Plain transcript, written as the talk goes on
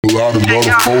Pull out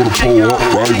another photo, pull up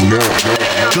right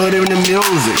now. Good in the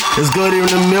music, it's good in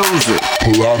the music.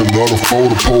 Pull out another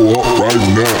photo, pull up right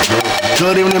now.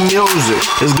 Good in the music,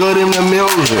 it's good in the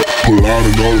music. Pull out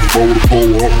another photo,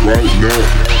 pull up right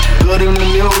now. Good in the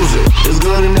music, it's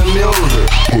good in the music.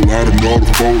 Pull out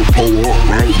another photo, pull up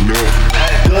right now.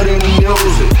 Good in the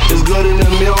music, it's good in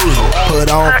the music. Put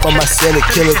on for my city,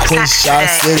 killer queen shot,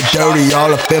 city dirty,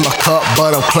 all up in my cup,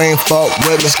 but I'm clean, fuck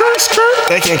with me.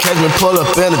 They can't catch me, pull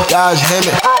up in a Dodge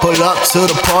Hemi. Pull up to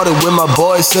the party with my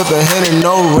boys, sippin' Henny,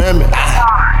 no Remy.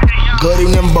 Good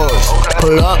evening, boys.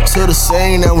 Pull up to the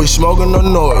scene and we smoking no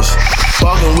noise.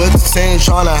 Fucking with the team,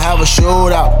 tryna have a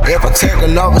shootout. If I take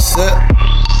another sip,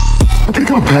 Pull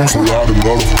out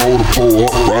another photo, pull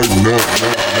up right now.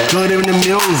 good in the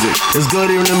music, it's good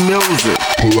in the music.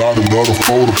 Pull out another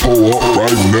photo, pull up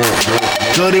right now.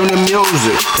 Good in the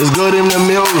music, it's good in the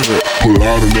music. Pull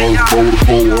out another photo,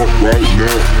 pull up right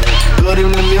now. Good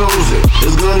in the music,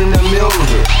 it's good in the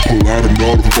music. Pull out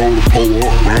another photo, pull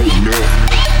up right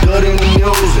now. Good in the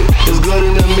music, it's good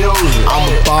in the music.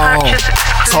 I'm a ball.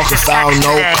 Talking foul,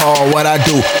 no call, what I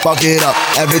do, fuck it up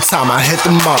every time I hit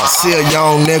the mark. See a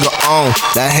young nigga on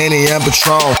that Henny and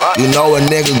Patron. You know a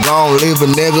nigga gon' leave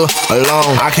a nigga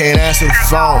alone. I can't answer the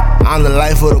phone, I'm the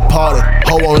life of the party.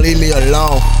 Ho won't leave me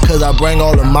alone, cause I bring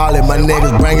all the molly. My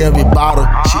niggas bring every bottle.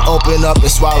 She open up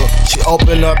and swallow, she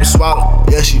open up and swallow.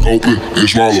 Yeah, she Open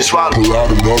and swallow. Pull out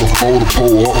another photo,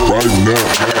 pull up right now.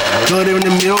 Good in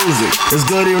the music, it's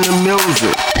good in the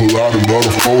music. Pull out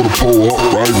another photo, pull up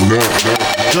right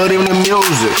now. Good in the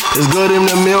music, it's good in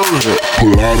the music.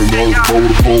 Pull out another photo,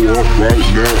 pull up right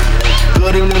now.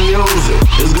 Good in the music,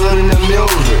 it's good in the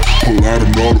music. Pull out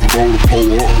another photo,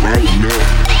 pull up right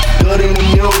now. Good in the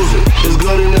music, it's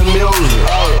good in the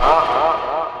music.